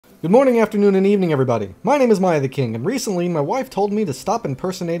Good morning, afternoon, and evening, everybody. My name is miahtheking, and recently my wife told me to stop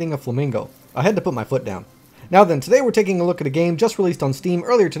impersonating a flamingo. I had to put my foot down. Now then, today we're taking a look at a game just released on Steam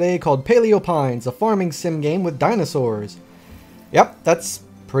earlier today called Paleopines, a farming sim game with dinosaurs. Yep, that's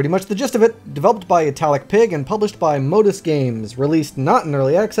pretty much the gist of it. Developed by Italic Pig and published by Modus Games, released not in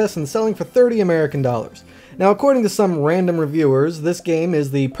early access and selling for $30 American. Now, according to some random reviewers, this game is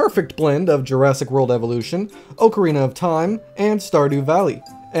the perfect blend of Jurassic World Evolution, Ocarina of Time, and Stardew Valley.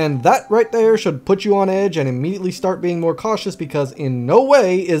 And that right there should put you on edge and immediately start being more cautious, because in no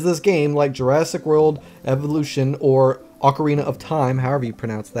way is this game like Jurassic World Evolution or Ocarina of Time, however you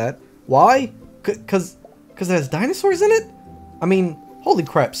pronounce that. Why? Because it has dinosaurs in it? I mean, holy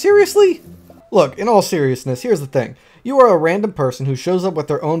crap, seriously? Look, in all seriousness, here's the thing. You are a random person who shows up with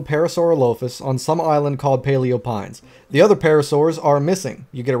their own Parasaurolophus on some island called Paleopines. The other parasaurs are missing.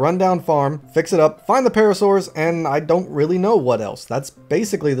 You get a rundown farm, fix it up, find the parasaurs, and I don't really know what else. That's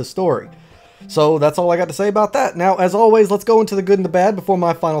basically the story. So that's all I got to say about that. Now, as always, let's go into the good and the bad before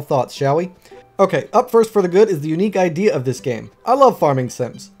my final thoughts, shall we? Okay, up first for the good is the unique idea of this game. I love farming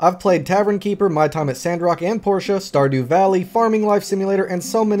sims. I've played Tavern Keeper, My Time at Sandrock and Portia, Stardew Valley, Farming Life Simulator, and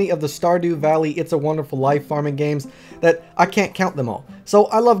so many of the Stardew Valley It's a Wonderful Life farming games that I can't count them all. So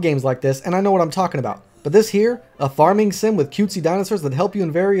I love games like this, and I know what I'm talking about. But this here, a farming sim with cutesy dinosaurs that help you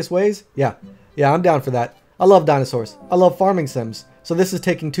in various ways? Yeah, I'm down for that. I love dinosaurs. I love farming sims. So this is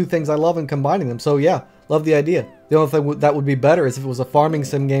taking two things I love and combining them. So yeah, love the idea. The only thing that would be better is if it was a farming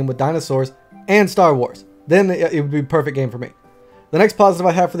sim game with dinosaurs and Star Wars. Then it would be a perfect game for me. The next positive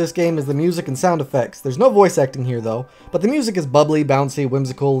I have for this game is the music and sound effects. There's no voice acting here though, but the music is bubbly, bouncy,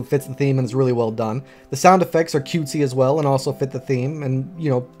 whimsical, fits the theme, and is really well done. The sound effects are cutesy as well and also fit the theme, and you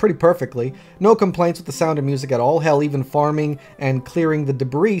know, pretty perfectly. No complaints with the sound of music at all. Hell, even farming and clearing the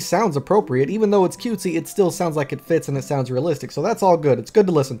debris sounds appropriate. Even though it's cutesy, it still sounds like it fits and it sounds realistic, so that's all good. It's good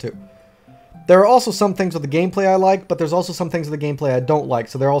to listen to. There are also some things with the gameplay I like, but there's also some things with the gameplay I don't like,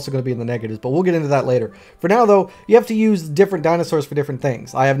 so they're also going to be in the negatives, but we'll get into that later. For now, though, you have to use different dinosaurs for different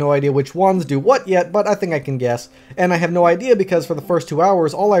things. I have no idea which ones do what yet, but I think I can guess. And I have no idea because for the first 2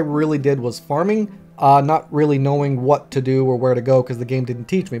 hours, all I really did was farming, not really knowing what to do or where to go because the game didn't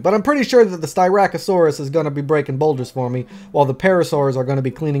teach me. But I'm pretty sure that the Styracosaurus is going to be breaking boulders for me, while the Parasaurs are going to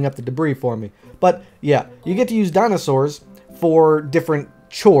be cleaning up the debris for me. But yeah, you get to use dinosaurs for different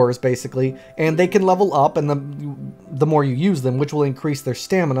chores basically, and they can level up, and the more you use them, which will increase their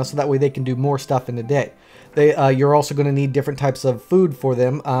stamina, so that way they can do more stuff in a day. You're also going to need different types of food for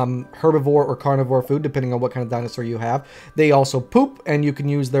them, herbivore or carnivore food depending on what kind of dinosaur you have. They also poop, and you can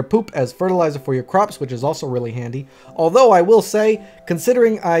use their poop as fertilizer for your crops, which is also really handy. Although I will say,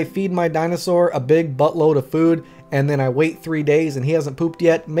 considering I feed my dinosaur a big buttload of food and then I wait 3 days and he hasn't pooped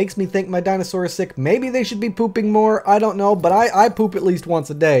yet, makes me think my dinosaur is sick. Maybe they should be pooping more, I don't know, but I poop at least once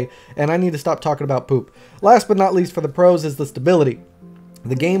a day, and I need to stop talking about poop. Last but not least for the pros is the stability.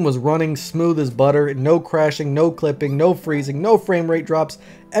 The game was running smooth as butter, no crashing, no clipping, no freezing, no frame rate drops.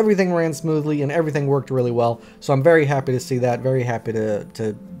 Everything ran smoothly and everything worked really well, so I'm very happy to see that, very happy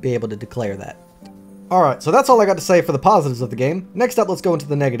to be able to declare that. Alright, so that's all I got to say for the positives of the game. Next up, let's go into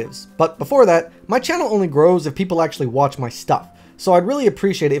the negatives. But before that, my channel only grows if people actually watch my stuff. So I'd really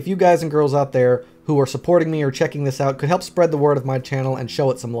appreciate it if you guys and girls out there who are supporting me or checking this out could help spread the word of my channel and show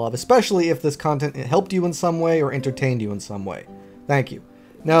it some love, especially if this content helped you in some way or entertained you in some way. Thank you.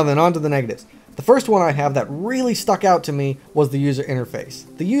 Now then, on to the negatives. The first one I have that really stuck out to me was the user interface.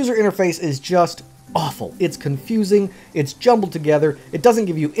 The user interface is just awful. It's confusing, it's jumbled together, it doesn't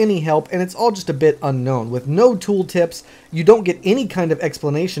give you any help, and it's all just a bit unknown. With no tool tips, you don't get any kind of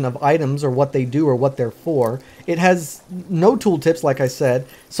explanation of items or what they do or what they're for. It has no tool tips, like I said,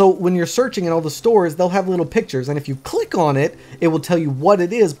 so when you're searching in all the stores, they'll have little pictures, and if you click on it, it will tell you what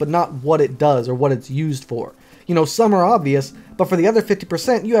it is, but not what it does or what it's used for. You know, some are obvious, but for the other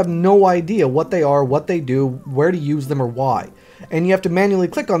 50%, you have no idea what they are, what they do, where to use them, or why. And you have to manually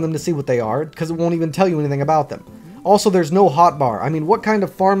click on them to see what they are, because it won't even tell you anything about them. Also, there's no hotbar. I mean, what kind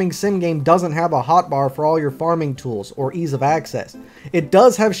of farming sim game doesn't have a hotbar for all your farming tools, or ease of access? It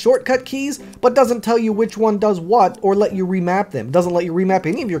does have shortcut keys, but doesn't tell you which one does what, or let you remap them. It doesn't let you remap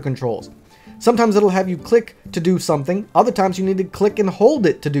any of your controls. Sometimes it'll have you click to do something, other times you need to click and hold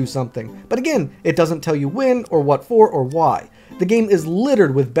it to do something. But again, it doesn't tell you when, or what for, or why. The game is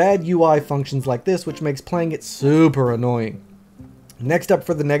littered with bad UI functions like this, which makes playing it super annoying. Next up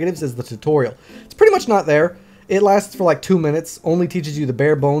for the negatives is the tutorial. It's pretty much not there. It lasts for like 2 minutes, only teaches you the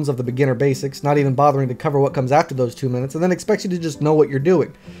bare bones of the beginner basics, not even bothering to cover what comes after those 2 minutes, and then expects you to just know what you're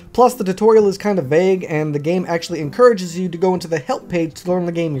doing. Plus, the tutorial is kind of vague, and the game actually encourages you to go into the help page to learn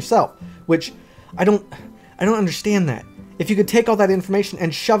the game yourself, which I don't understand that. If you could take all that information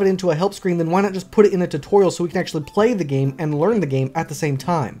and shove it into a help screen, then why not just put it in a tutorial so we can actually play the game and learn the game at the same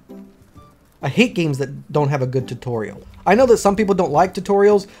time? I hate games that don't have a good tutorial. I know that some people don't like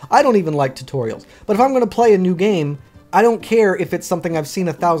tutorials. I don't even like tutorials. But if I'm going to play a new game, I don't care if it's something I've seen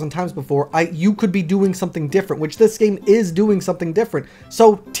 1,000 times before. You could be doing something different, which this game is doing something different.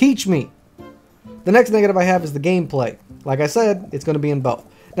 So teach me. The next negative I have is the gameplay. Like I said, it's going to be in both.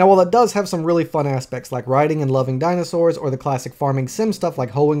 Now, while it does have some really fun aspects like riding and loving dinosaurs or the classic farming sim stuff like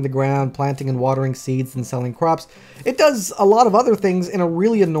hoeing the ground, planting and watering seeds, and selling crops, it does a lot of other things in a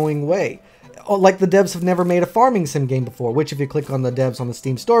really annoying way. Like the devs have never made a farming sim game before, which if you click on the devs on the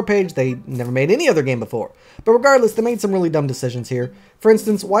Steam store page, they never made any other game before. But regardless, they made some really dumb decisions here. For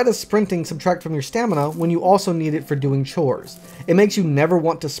instance, why does sprinting subtract from your stamina when you also need it for doing chores? It makes you never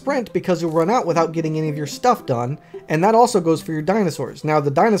want to sprint because you'll run out without getting any of your stuff done, and that also goes for your dinosaurs. Now,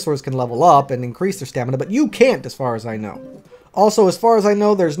 the dinosaurs can level up and increase their stamina, but you can't as far as I know. Also, as far as I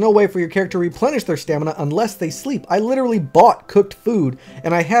know, there's no way for your character to replenish their stamina unless they sleep. I literally bought cooked food,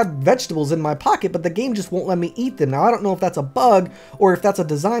 and I had vegetables in my pocket, but the game just won't let me eat them. Now, I don't know if that's a bug or if that's a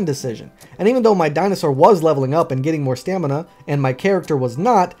design decision. And even though my dinosaur was leveling up and getting more stamina, and my character was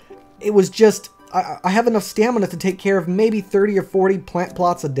not, it was just... I have enough stamina to take care of maybe 30 or 40 plant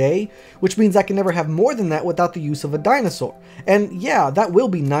plots a day, which means I can never have more than that without the use of a dinosaur. And yeah, that will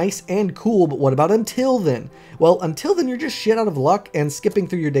be nice and cool, but what about until then? Well, until then you're just shit out of luck and skipping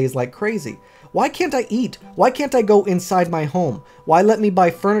through your days like crazy. Why can't I eat? Why can't I go inside my home? Why let me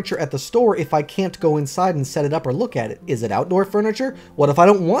buy furniture at the store if I can't go inside and set it up or look at it? Is it outdoor furniture? What if I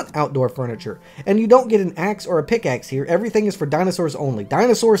don't want outdoor furniture? And you don't get an axe or a pickaxe here. Everything is for dinosaurs only.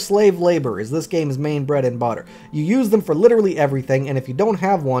 Dinosaur slave labor is this game's main bread and butter. You use them for literally everything, and if you don't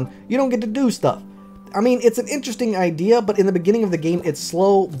have one, you don't get to do stuff. I mean, it's an interesting idea, but in the beginning of the game, it's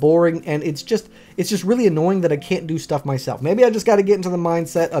slow, boring, and it's just really annoying that I can't do stuff myself. Maybe I just got to get into the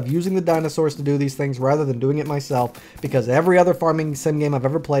mindset of using the dinosaurs to do these things rather than doing it myself, because every other farming sim game I've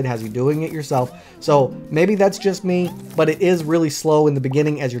ever played has you doing it yourself. So maybe that's just me, but it is really slow in the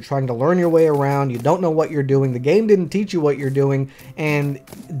beginning as you're trying to learn your way around. You don't know what you're doing. The game didn't teach you what you're doing, and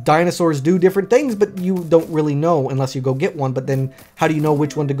dinosaurs do different things, but you don't really know unless you go get one. But then how do you know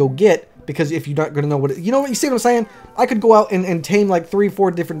which one to go get? Because if you're not going to know what you know, what you see what I'm saying? I could go out and tame like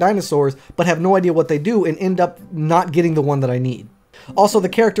 3-4 different dinosaurs, but have no idea what they do and end up not getting the one that I need. Also, the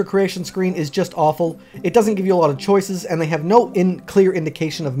character creation screen is just awful. It doesn't give you a lot of choices, and they have no clear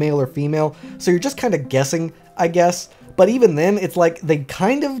indication of male or female, so you're just kind of guessing, I guess. But even then, it's like they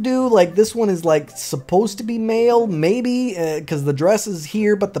kind of do. Like this one is like supposed to be male, maybe, because the dress is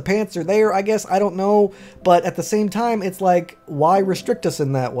here, but the pants are there, I guess. I don't know. But at the same time, it's like, why restrict us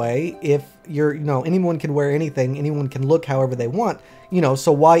in that way? If you're, you know, anyone can wear anything, anyone can look however they want, you know,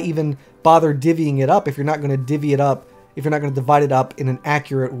 so why even bother divvying it up if you're not going to divvy it up, if you're not going to divide it up in an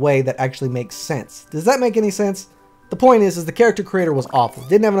accurate way that actually makes sense? Does that make any sense? The point is the character creator was awful.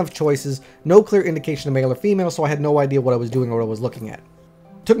 Didn't have enough choices, no clear indication of male or female, so I had no idea what I was doing or what I was looking at.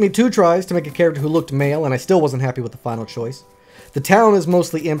 Took me 2 tries to make a character who looked male, and I still wasn't happy with the final choice. The town is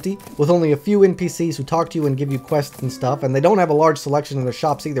mostly empty, with only a few NPCs who talk to you and give you quests and stuff, and they don't have a large selection in their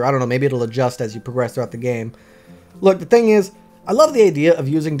shops either. I don't know, maybe it'll adjust as you progress throughout the game. Look, the thing is, I love the idea of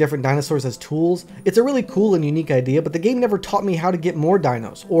using different dinosaurs as tools. It's a really cool and unique idea, but the game never taught me how to get more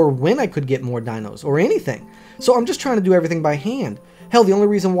dinos, or when I could get more dinos, or anything. So I'm just trying to do everything by hand. Hell, the only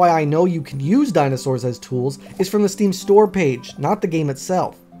reason why I know you can use dinosaurs as tools is from the Steam store page, not the game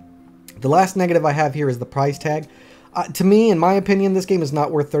itself. The last negative I have here is the price tag. To me, in my opinion, this game is not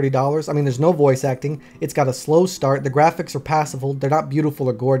worth $30. I mean, there's no voice acting. It's got a slow start. The graphics are passable. They're not beautiful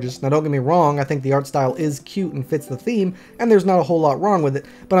or gorgeous. Now, don't get me wrong. I think the art style is cute and fits the theme, and there's not a whole lot wrong with it.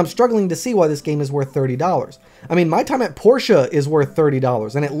 But I'm struggling to see why this game is worth $30. I mean, my time at Porsche is worth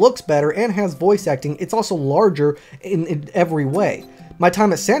 $30, and it looks better and has voice acting. It's also larger in every way. My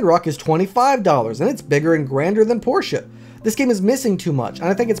time at Sandrock is $25, and it's bigger and grander than Porsche. This game is missing too much, and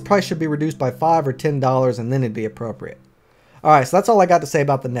I think its price should be reduced by $5 or $10, and then it'd be appropriate. Alright, so that's all I got to say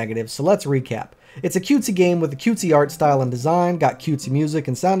about the negatives, so let's recap. It's a cutesy game with a cutesy art style and design, got cutesy music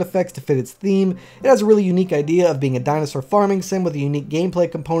and sound effects to fit its theme. It has a really unique idea of being a dinosaur farming sim with a unique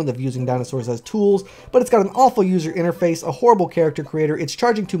gameplay component of using dinosaurs as tools, but it's got an awful user interface, a horrible character creator, it's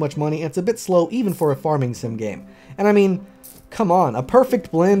charging too much money, and it's a bit slow even for a farming sim game. And I mean, come on, a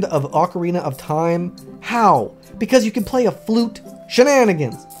perfect blend of Ocarina of Time? How? Because you can play a flute?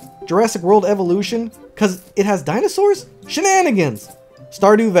 Shenanigans! Jurassic World Evolution? Because it has dinosaurs? Shenanigans!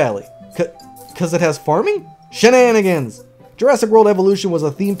 Stardew Valley? Because it has farming? Shenanigans! Jurassic World Evolution was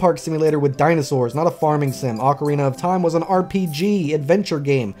a theme park simulator with dinosaurs, not a farming sim. Ocarina of Time was an RPG adventure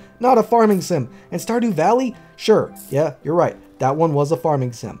game, not a farming sim. And Stardew Valley? Sure, yeah, you're right, that one was a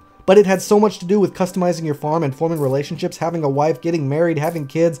farming sim. But it had so much to do with customizing your farm and forming relationships, having a wife, getting married, having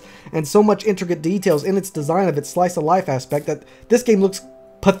kids, and so much intricate details in its design of its slice of life aspect that this game looks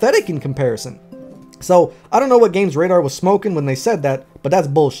pathetic in comparison. So, I don't know what game's radar was smoking when they said that, but that's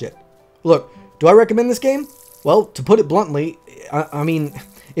bullshit. Look, do I recommend this game? Well, to put it bluntly, I mean,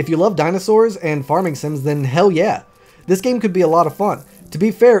 if you love dinosaurs and farming sims, then hell yeah. This game could be a lot of fun. To be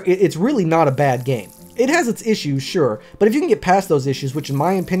fair, it's really not a bad game. It has its issues, sure, but if you can get past those issues, which in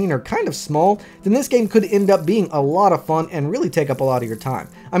my opinion are kind of small, then this game could end up being a lot of fun and really take up a lot of your time.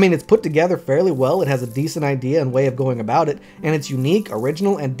 I mean, it's put together fairly well, it has a decent idea and way of going about it, and it's unique,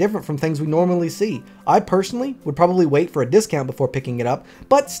 original, and different from things we normally see. I personally would probably wait for a discount before picking it up,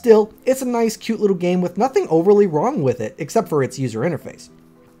 but still, it's a nice, cute little game with nothing overly wrong with it, except for its user interface.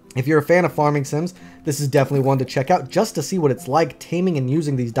 If you're a fan of farming sims, this is definitely one to check out just to see what it's like taming and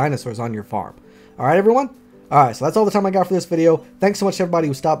using these dinosaurs on your farm. Alright everyone? Alright, so that's all the time I got for this video. Thanks so much to everybody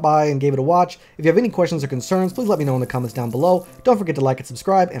who stopped by and gave it a watch. If you have any questions or concerns, please let me know in the comments down below. Don't forget to like and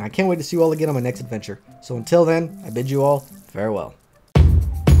subscribe, and I can't wait to see you all again on my next adventure. So until then, I bid you all farewell.